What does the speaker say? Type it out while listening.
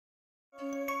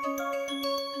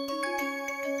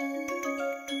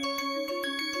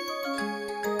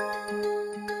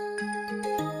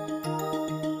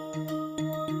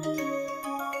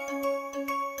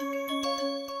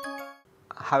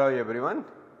Hello everyone,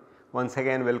 once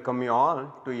again welcome you all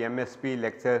to MSP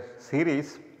lecture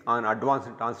series on advanced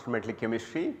transfer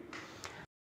chemistry.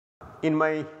 In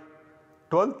my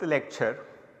 12th lecture,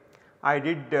 I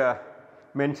did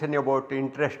mention about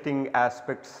interesting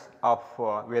aspects of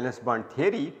valence bond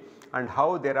theory and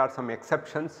how there are some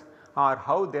exceptions or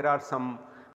how there are some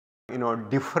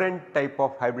different type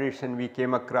of hybridization we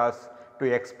came across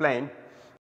to explain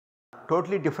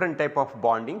totally different type of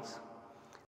bondings,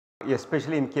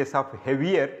 especially in case of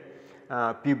heavier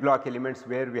p block elements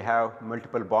where we have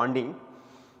multiple bonding.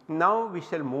 Now we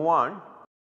shall move on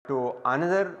to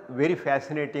another very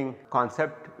fascinating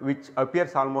concept which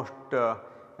appears almost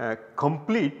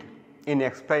complete in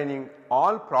explaining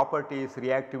all properties,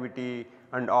 reactivity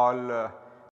and all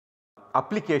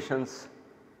applications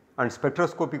and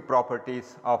spectroscopic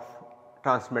properties of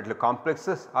transmetal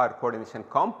complexes or coordination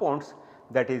compounds,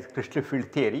 that is crystal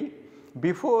field theory.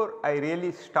 Before I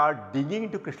really start digging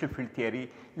into crystal field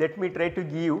theory, let me try to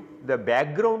give the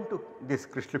background to this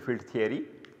crystal field theory.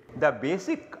 The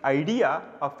basic idea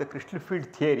of the crystal field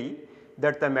theory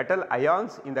that the metal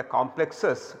ions in the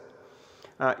complexes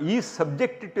is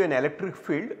subjected to an electric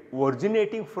field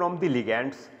originating from the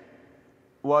ligands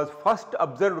was first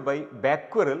observed by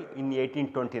Becquerel in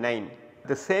 1829.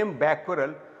 The same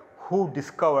Becquerel who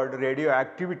discovered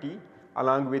radioactivity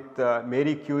along with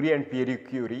Marie Curie and Pierre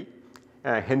Curie,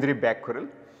 Henry Becquerel.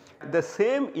 The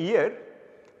same year,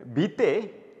 Bethe,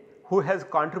 who has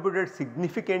contributed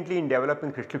significantly in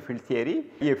developing crystal field theory,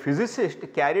 a physicist,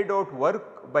 carried out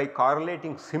work by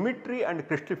correlating symmetry and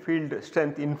crystal field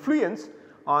strength influence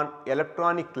on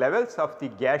electronic levels of the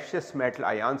gaseous metal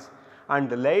ions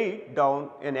and laid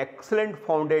down an excellent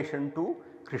foundation to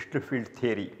crystal field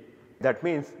theory. That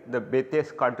means the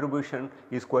Bethe's contribution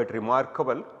is quite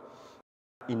remarkable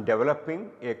in developing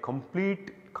a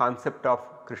complete concept of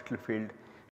crystal field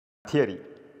theory.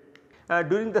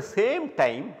 During the same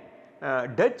time,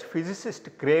 Dutch physicist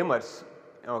Kramers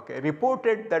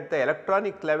reported that the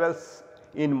electronic levels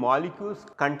in molecules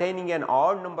containing an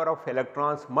odd number of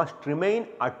electrons must remain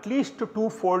at least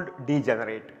two-fold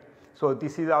degenerate. So,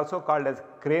 this is also called as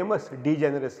Kramers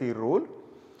degeneracy rule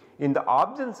in the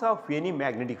absence of any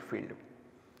magnetic field,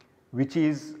 which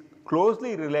is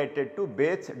closely related to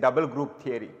Bethe's double group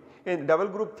theory. And double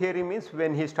group theory means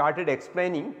when he started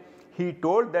explaining, he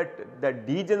told that the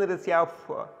degeneracy of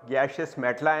gaseous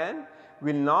metal ion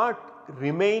will not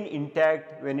remain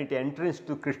intact when it enters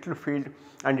to crystal field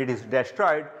and it is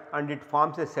destroyed and it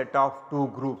forms a set of two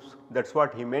groups. That is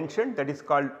what he mentioned, that is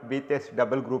called Bethe's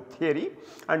double group theory,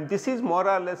 and this is more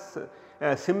or less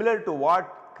similar to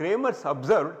what Kramers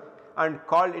observed and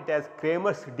called it as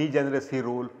Kramers degeneracy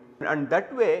rule, and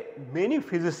that way many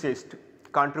physicists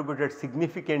contributed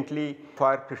significantly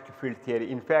for crystal field theory.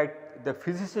 In fact, the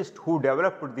physicist who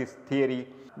developed this theory,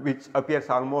 which appears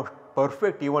almost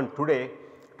perfect even today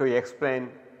to explain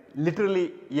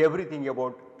literally everything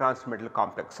about transmetal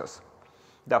complexes.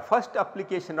 The first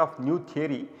application of new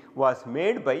theory was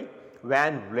made by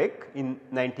Van Vleck in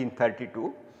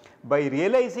 1932 by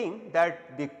realizing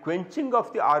that the quenching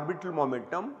of the orbital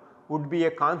momentum would be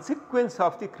a consequence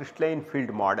of the crystalline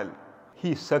field model.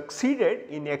 He succeeded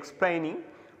in explaining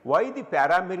why the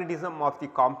paramagnetism of the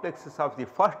complexes of the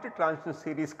first transition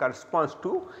series corresponds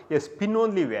to a spin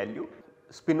only value.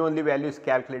 Spin only value is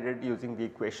calculated using the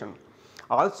equation.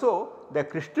 Also, the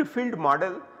crystal field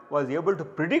model was able to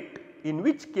predict in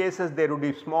which cases there would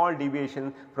be small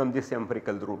deviation from this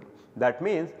empirical rule. That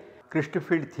means crystal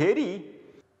field theory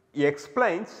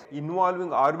explains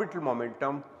involving orbital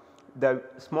momentum the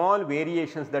small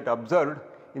variations that observed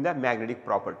in the magnetic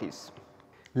properties.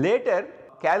 Later,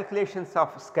 calculations of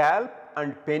Scalp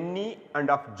and Penny and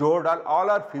of Jodal, all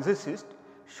are physicists,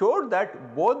 showed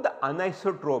that both the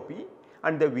anisotropy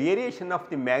and the variation of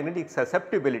the magnetic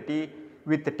susceptibility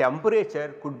with the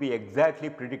temperature could be exactly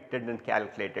predicted and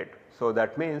calculated. So,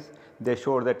 that means they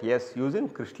showed that yes, using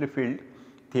crystal field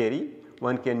theory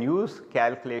one can use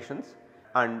calculations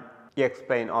and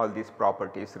explain all these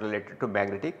properties related to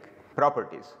magnetic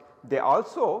properties. They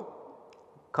also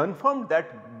confirmed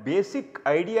that basic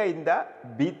idea in the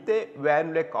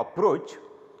Bethe-Van Vleck approach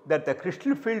that the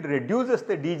crystal field reduces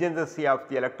the degeneracy of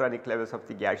the electronic levels of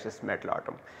the gaseous metal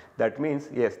atom. That means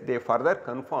yes, they further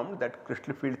confirmed that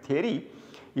crystal field theory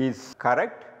is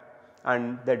correct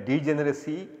and the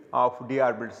degeneracy of d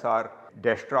orbitals are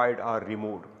destroyed or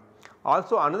removed.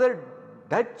 Also, another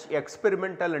Dutch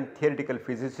experimental and theoretical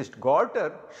physicist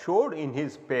Gorter showed in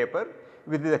his paper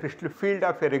with the crystal field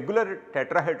of a regular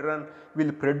tetrahedron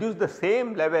will produce the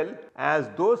same level as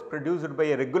those produced by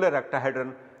a regular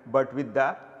octahedron, but with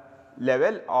the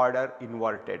level order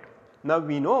inverted. Now,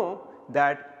 we know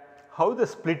that how the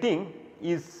splitting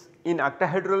is in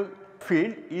octahedral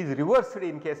field is reversed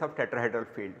in case of tetrahedral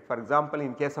field. For example,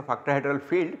 in case of octahedral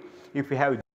field, if you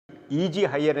have Eg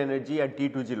higher energy and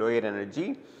T2G lower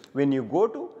energy, when you go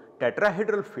to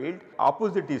tetrahedral field,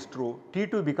 opposite is true,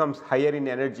 T2 becomes higher in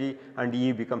energy and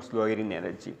E becomes lower in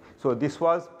energy. So, this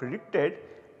was predicted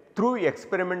through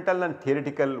experimental and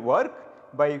theoretical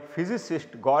work by physicist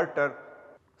Gorter.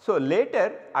 So,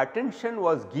 later attention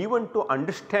was given to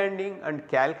understanding and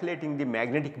calculating the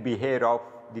magnetic behavior of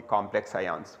the complex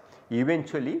ions.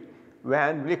 Eventually,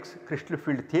 Van Vlick's crystal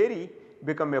field theory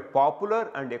became a popular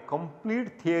and a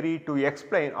complete theory to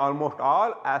explain almost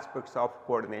all aspects of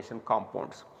coordination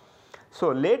compounds. So,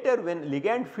 later when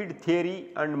ligand field theory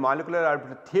and molecular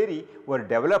orbital theory were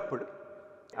developed,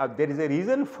 there is a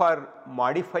reason for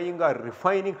modifying or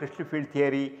refining crystal field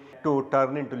theory to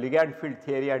turn into ligand field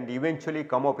theory and eventually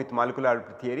come up with molecular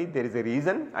orbital theory. There is a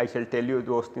reason, I shall tell you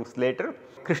those things later.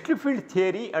 Crystal field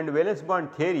theory and valence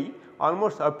bond theory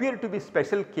almost appear to be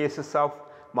special cases of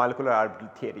molecular orbital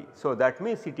theory. So, that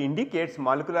means it indicates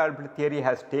molecular orbital theory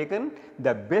has taken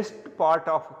the best part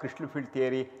of crystal field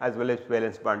theory as well as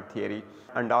valence bond theory,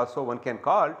 and also one can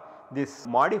call this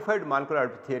modified molecular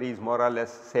orbital theory is more or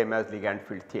less same as ligand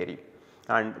field theory,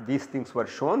 and these things were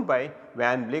shown by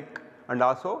Van Vlick and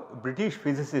also British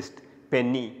physicist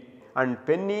Penny, and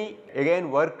Penny again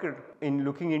worked in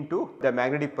looking into the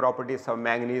magnetic properties of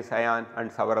manganese ion and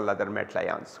several other metal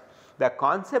ions. The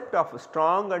concept of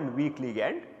strong and weak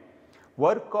ligand,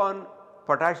 work on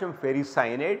potassium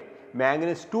ferricyanide,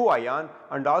 manganese 2 ion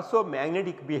and also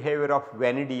magnetic behavior of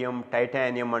vanadium,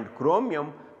 titanium and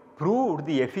chromium proved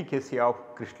the efficacy of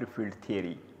crystal field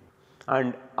theory.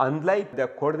 And unlike the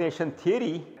coordination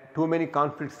theory, too many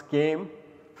conflicts came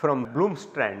from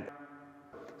Bloomstrand.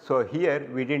 So, here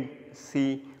we did not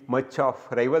see much of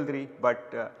rivalry,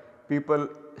 but people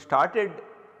started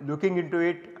looking into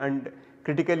it and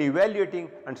critically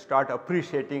evaluating and start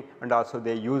appreciating, and also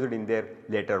they used it in their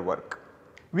later work.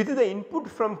 With the input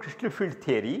from crystal field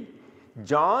theory,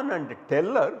 John and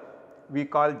Teller, we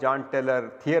call John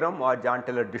Teller theorem or John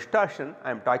Teller distortion,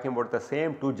 I am talking about the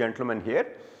same two gentlemen here.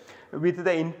 With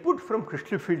the input from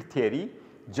crystal field theory,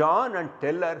 John and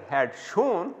Teller had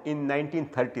shown in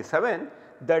 1937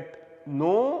 that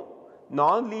no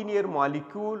nonlinear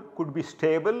molecule could be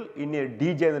stable in a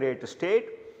degenerate state,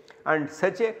 and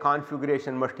such a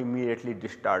configuration must immediately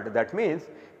distort. That means,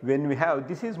 when we have,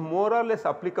 this is more or less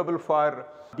applicable for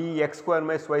dx square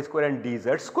minus y square and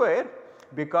dz square,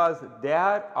 because they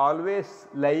are always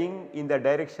lying in the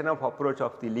direction of approach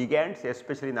of the ligands,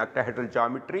 especially in octahedral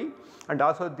geometry, and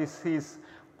also this is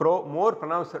more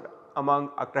pronounced among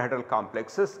octahedral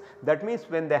complexes. That means,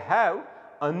 when they have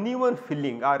uneven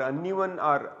filling or uneven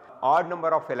or odd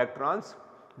number of electrons,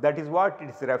 that is what it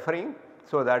is referring.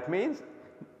 So, that means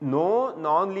no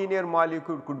nonlinear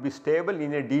molecule could be stable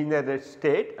in a degenerate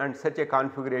state, and such a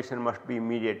configuration must be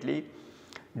immediately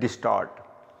distort.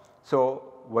 So,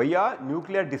 via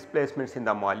nuclear displacements in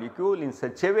the molecule in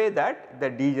such a way that the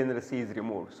degeneracy is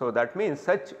removed. So, that means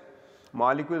such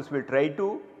molecules will try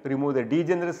to remove the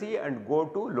degeneracy and go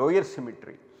to lower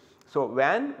symmetry. So,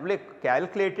 Van Vlick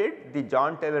calculated the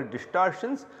John Taylor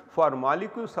distortions for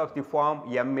molecules of the form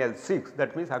ML6,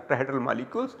 that means octahedral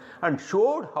molecules, and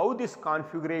showed how this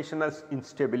configurational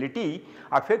instability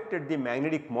affected the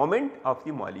magnetic moment of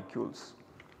the molecules.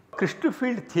 Crystal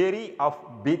field theory of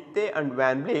Bethe and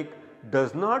Van Vlick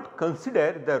does not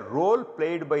consider the role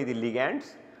played by the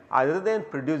ligands other than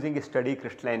producing a steady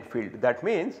crystalline field. That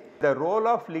means, the role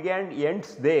of ligand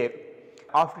ends there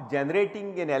after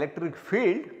generating an electric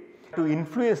field to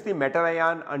influence the metal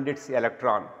ion and its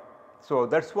electron. So,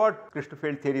 that is what crystal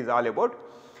field theory is all about,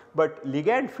 but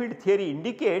ligand field theory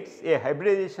indicates a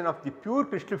hybridization of the pure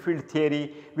crystal field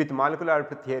theory with molecular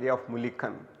orbital theory of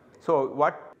Mulliken. So,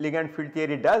 what ligand field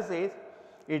theory does is,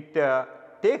 it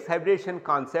takes hybridization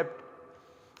concept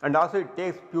and also it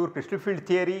takes pure crystal field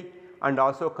theory and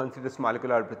also considers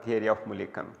molecular orbital theory of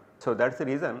Mulliken. So, that is the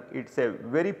reason it is a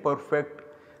very perfect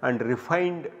and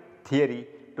refined theory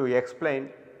to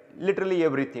explain literally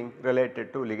everything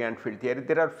related to ligand field theory.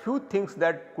 There are few things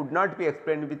that could not be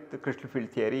explained with the crystal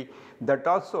field theory, that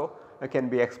also can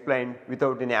be explained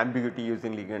without any ambiguity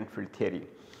using ligand field theory.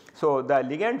 So, the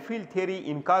ligand field theory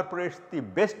incorporates the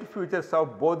best features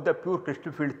of both the pure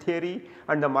crystal field theory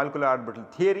and the molecular orbital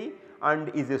theory, and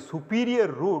is a superior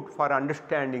route for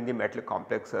understanding the metal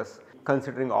complexes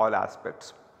considering all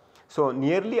aspects. So,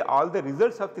 nearly all the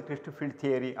results of the crystal field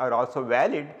theory are also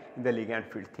valid in the ligand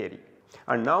field theory.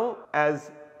 And now,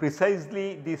 as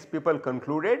precisely these people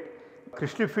concluded,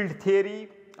 crystal field theory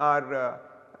are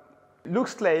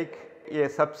looks like a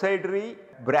subsidiary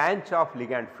branch of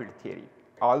ligand field theory,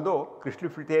 although crystal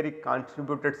field theory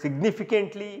contributed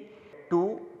significantly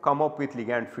to come up with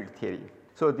ligand field theory.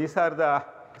 So, these are the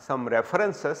some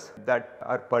references that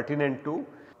are pertinent to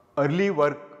early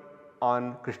work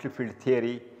on crystal field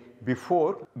theory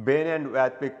before Bain and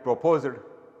Wathwick proposed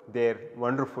their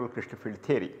wonderful crystal field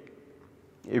theory.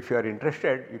 If you are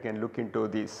interested, you can look into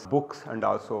these books and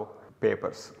also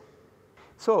papers.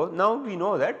 So, now we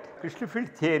know that crystal field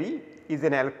theory is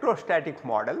an electrostatic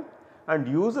model and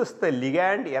uses the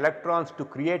ligand electrons to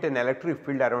create an electric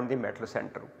field around the metal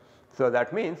center. So,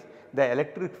 that means the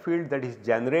electric field that is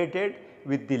generated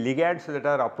with the ligands that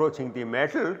are approaching the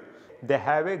metal, they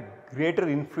have a greater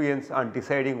influence on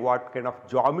deciding what kind of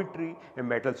geometry a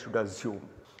metal should assume.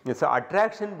 So,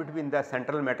 attraction between the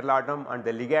central metal atom and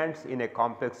the ligands in a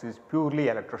complex is purely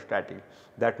electrostatic.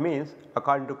 That means,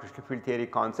 according to crystal field theory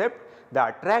concept, the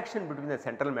attraction between the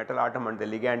central metal atom and the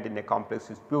ligand in a complex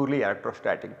is purely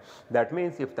electrostatic. That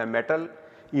means, if the metal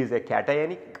is a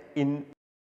cationic in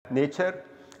nature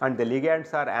and the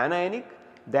ligands are anionic,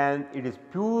 then it is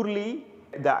purely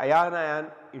the ion-ion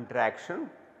interaction.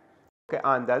 Okay.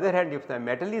 On the other hand, if the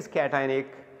metal is cationic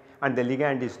and the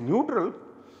ligand is neutral,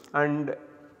 and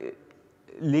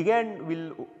ligand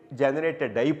will generate a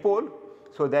dipole,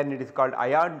 so then it is called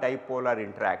ion dipolar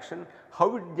interaction.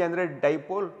 How it generates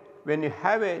dipole? When you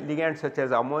have a ligand such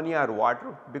as ammonia or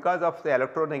water, because of the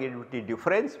electronegativity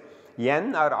difference,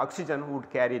 N or oxygen would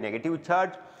carry negative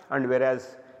charge, and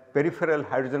whereas peripheral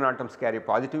hydrogen atoms carry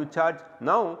positive charge.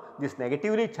 Now, this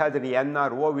negatively charged N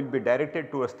or O will be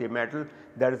directed towards the metal.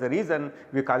 That is the reason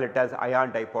we call it as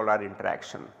ion dipolar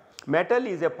interaction. Metal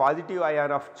is a positive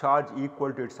ion of charge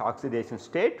equal to its oxidation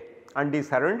state and is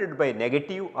surrounded by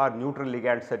negative or neutral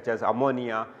ligands such as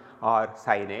ammonia or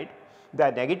cyanide.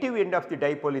 The negative end of the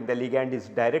dipole in the ligand is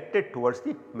directed towards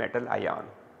the metal ion.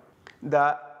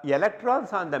 The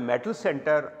electrons on the metal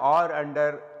center are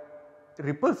under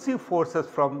repulsive forces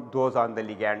from those on the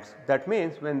ligands. That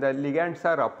means, when the ligands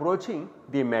are approaching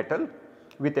the metal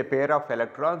with a pair of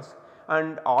electrons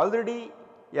and already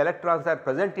electrons are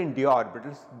present in d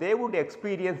orbitals, they would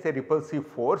experience a repulsive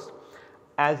force.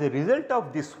 As a result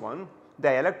of this one,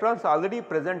 the electrons already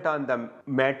present on the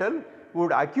metal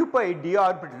would occupy d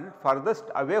orbital furthest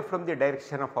away from the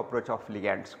direction of approach of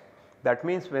ligands. That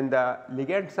means, when the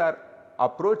ligands are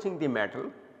approaching the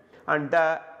metal and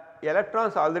the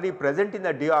electrons already present in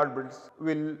the d orbitals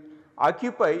will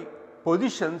occupy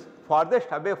positions farthest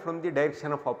away from the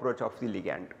direction of approach of the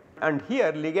ligand. And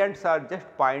here ligands are just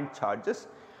point charges,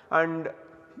 and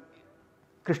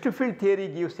crystal field theory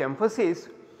gives emphasis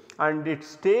and it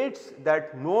states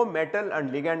that no metal and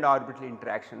ligand orbital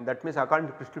interaction. That means, according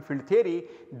to crystal field theory,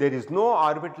 there is no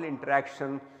orbital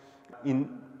interaction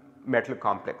in metal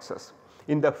complexes.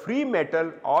 In the free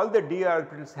metal, all the d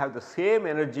orbitals have the same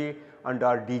energy and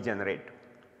are degenerate.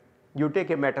 You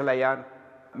take a metal ion,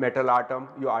 metal atom,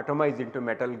 you atomize into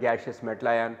metal gaseous metal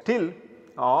ion, till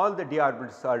all the d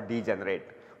orbitals are degenerate.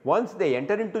 Once they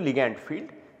enter into ligand field,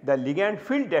 the ligand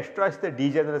field destroys the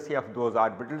degeneracy of those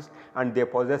orbitals and they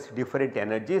possess different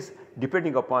energies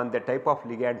depending upon the type of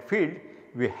ligand field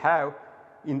we have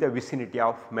in the vicinity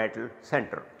of metal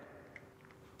center.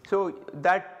 So,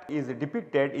 that is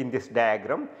depicted in this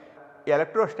diagram.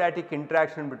 Electrostatic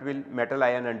interaction between metal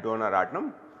ion and donor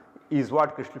atom is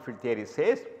what crystal field theory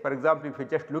says. For example, if you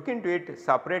just look into it,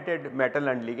 separated metal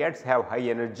and ligands have high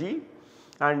energy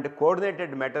and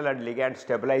coordinated metal and ligand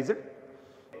stabilized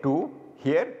to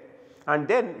here, and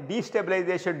then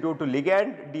destabilization due to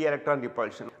ligand d electron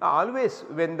repulsion. Always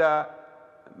when the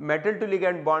metal to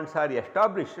ligand bonds are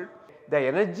established, the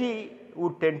energy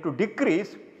would tend to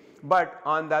decrease, but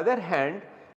on the other hand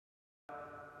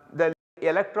the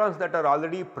electrons that are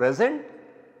already present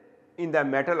in the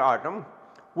metal atom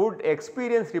would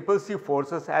experience repulsive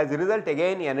forces. As a result,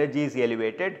 again energy is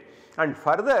elevated and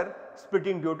further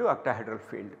splitting due to octahedral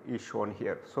field is shown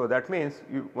here. So, that means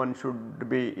one should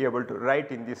be able to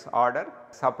write in this order: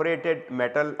 separated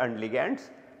metal and ligands,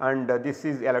 and this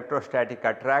is electrostatic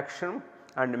attraction,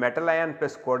 and metal ion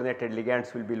plus coordinated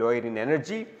ligands will be lower in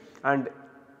energy, and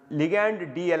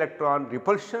ligand d electron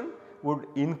repulsion would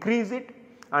increase it,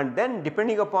 and then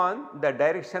depending upon the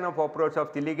direction of approach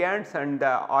of the ligands and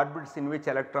the orbits in which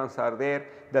electrons are there,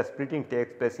 the splitting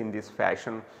takes place in this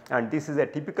fashion. And this is a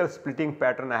typical splitting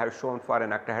pattern I have shown for an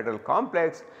octahedral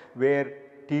complex, where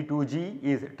T2G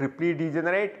is triply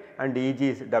degenerate and Eg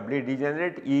is doubly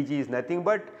degenerate. Eg is nothing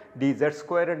but dz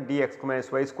square and dx minus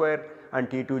y square, and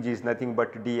T2G is nothing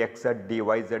but dxz,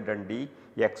 dyz and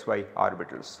dxy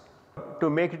orbitals. To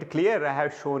make it clear, I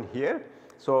have shown here.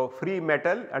 So, free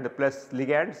metal and plus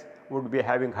ligands would be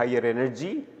having higher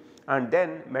energy, and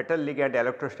then metal ligand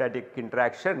electrostatic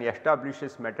interaction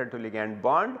establishes metal to ligand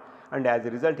bond, and as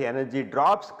a result energy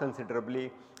drops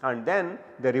considerably, and then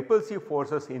the repulsive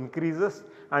forces increases,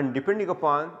 and depending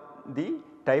upon the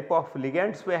type of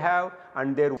ligands we have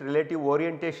and their relative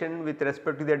orientation with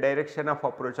respect to the direction of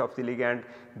approach of the ligand,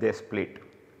 they split,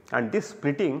 and this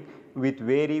splitting with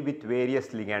various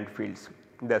ligand fields.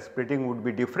 The splitting would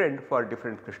be different for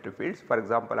different crystal fields, for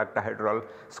example octahedral,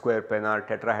 square planar,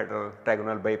 tetrahedral,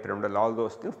 trigonal, bipyramidal, all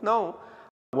those things. Now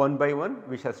one by one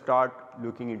we shall start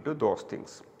looking into those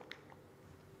things.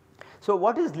 So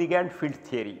what is ligand field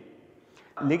theory?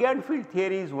 Ligand field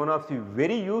theory is one of the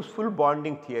very useful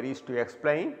bonding theories to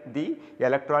explain the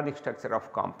electronic structure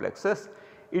of complexes.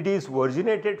 It is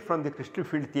originated from the crystal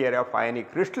field theory of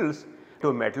ionic crystals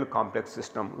to metal complex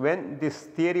system. When this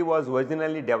theory was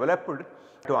originally developed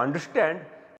to understand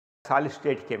solid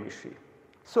state chemistry.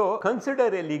 So consider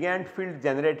a ligand field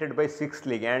generated by 6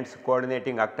 ligands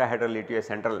coordinating octahedrally to a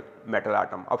central metal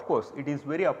atom. Of course, it is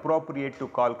very appropriate to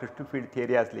call crystal field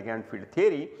theory as ligand field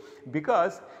theory,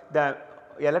 because the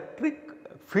electric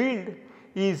field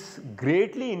is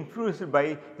greatly influenced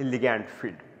by the ligand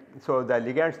field. So the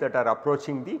ligands that are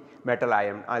approaching the metal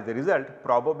ion, as a result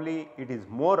probably it is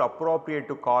more appropriate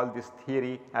to call this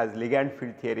theory as ligand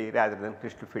field theory rather than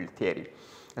crystal field theory.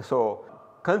 So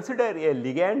consider a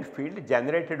ligand field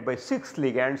generated by 6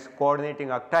 ligands coordinating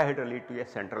octahedrally to a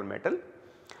central metal.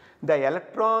 The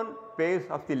electron pairs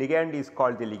of the ligand is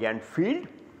called the ligand field.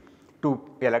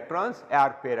 2 electrons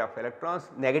or pair of electrons,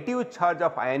 negative charge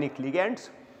of ionic ligands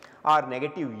or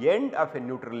negative end of a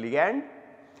neutral ligand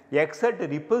exert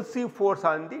repulsive force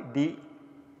on the d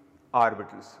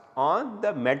orbitals, on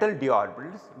the metal d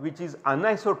orbitals, which is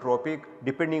anisotropic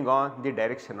depending on the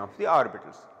direction of the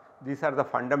orbitals. These are the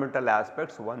fundamental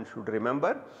aspects one should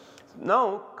remember.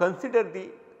 Now consider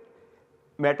the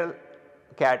metal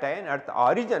cation at the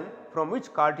origin from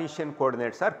which Cartesian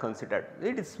coordinates are considered.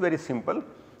 It is very simple.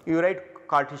 You write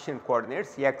Cartesian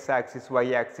coordinates x axis,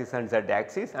 y axis and z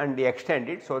axis, and extend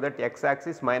it so that x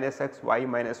axis minus x, y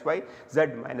minus y, z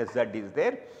minus z is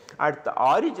there. At the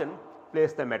origin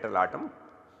place the metal atom,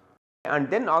 and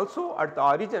then also at the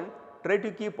origin try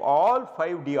to keep all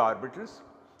 5 d orbitals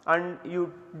and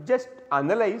you just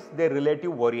analyze their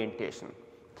relative orientation.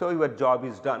 So your job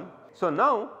is done. So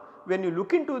now when you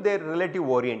look into their relative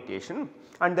orientation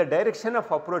and the direction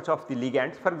of approach of the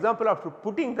ligands, for example after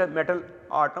putting the metal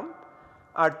atom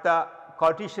at the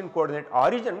Cartesian coordinate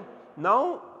origin,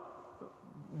 now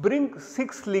bring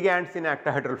 6 ligands in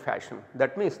octahedral fashion.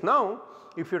 That means now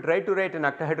if you try to write an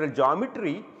octahedral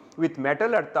geometry with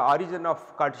metal at the origin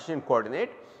of Cartesian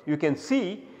coordinate, you can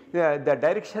see the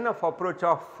direction of approach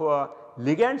of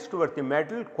ligands towards the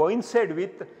metal coincide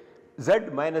with z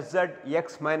minus z,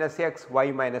 x minus x,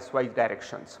 y minus y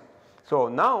directions. So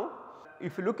now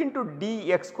if you look into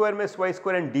dx square minus y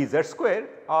square and dz square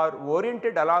are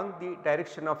oriented along the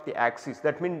direction of the axis,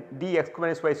 that means dx square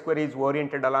minus y square is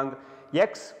oriented along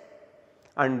x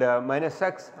and minus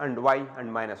x and y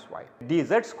and minus y.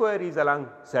 dz square is along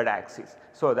z axis.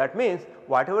 So that means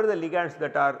whatever the ligands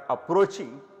that are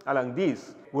approaching along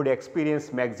these would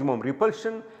experience maximum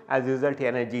repulsion, as a result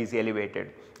energy is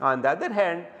elevated. On the other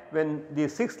hand, when the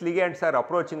 6 ligands are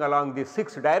approaching along the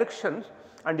 6 directions,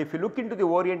 and if you look into the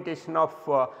orientation of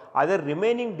other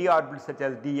remaining d orbitals such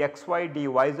as dxy,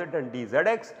 dyz and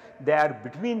dzx, they are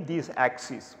between these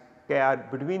axes, they are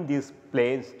between these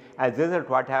planes. As a result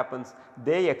what happens,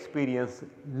 they experience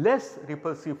less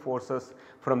repulsive forces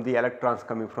from the electrons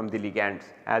coming from the ligands.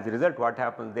 As a result what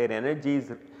happens, their energy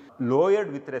is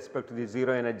lowered with respect to the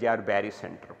 0 energy or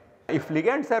barycenter. If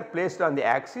ligands are placed on the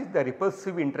axis, the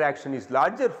repulsive interaction is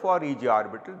larger for Eg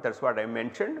orbital, that is what I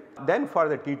mentioned, than for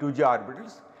the T2g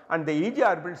orbitals, and the Eg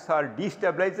orbitals are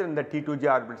destabilized and the T2g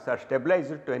orbitals are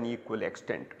stabilized to an equal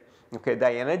extent. Okay, the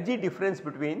energy difference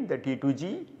between the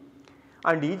T2g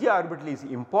and Eg orbital is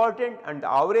important, and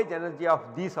the average energy of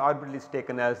these orbitals is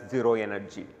taken as 0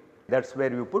 energy. That is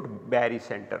where we put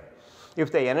barycenter.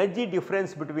 If the energy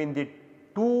difference between the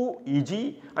 2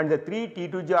 Eg and the 3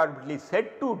 T2g orbital is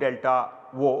set to delta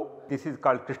O, this is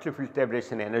called crystal field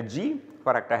stabilization energy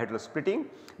for octahedral splitting.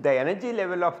 The energy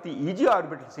level of the Eg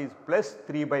orbitals is plus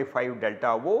 3 by 5 delta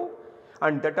O,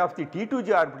 and that of the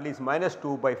T2g orbital is minus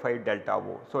 2 by 5 delta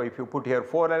O. So if you put here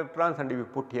 4 electrons and if you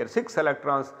put here 6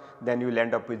 electrons, then you will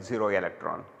end up with 0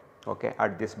 electron, okay,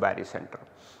 at this barycenter.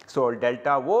 So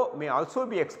delta O may also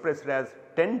be expressed as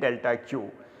 10 delta Q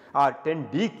or 10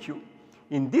 dQ.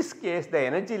 In this case the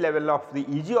energy level of the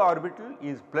Eg orbital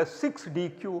is plus 6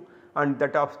 dQ and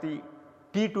that of the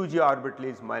T2g orbital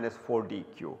is minus 4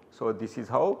 dQ. So this is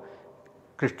how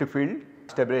crystal field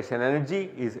stabilization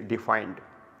energy is defined.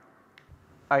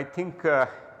 I think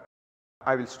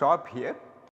I will stop here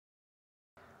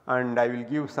and I will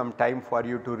give some time for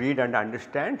you to read and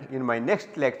understand. In my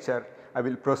next lecture, I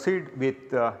will proceed with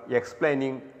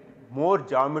explaining more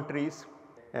geometries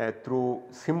through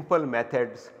simple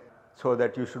methods, so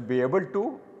that you should be able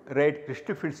to write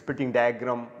crystal field splitting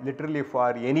diagram literally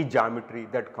for any geometry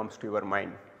that comes to your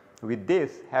mind. With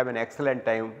this, have an excellent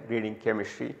time reading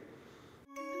chemistry.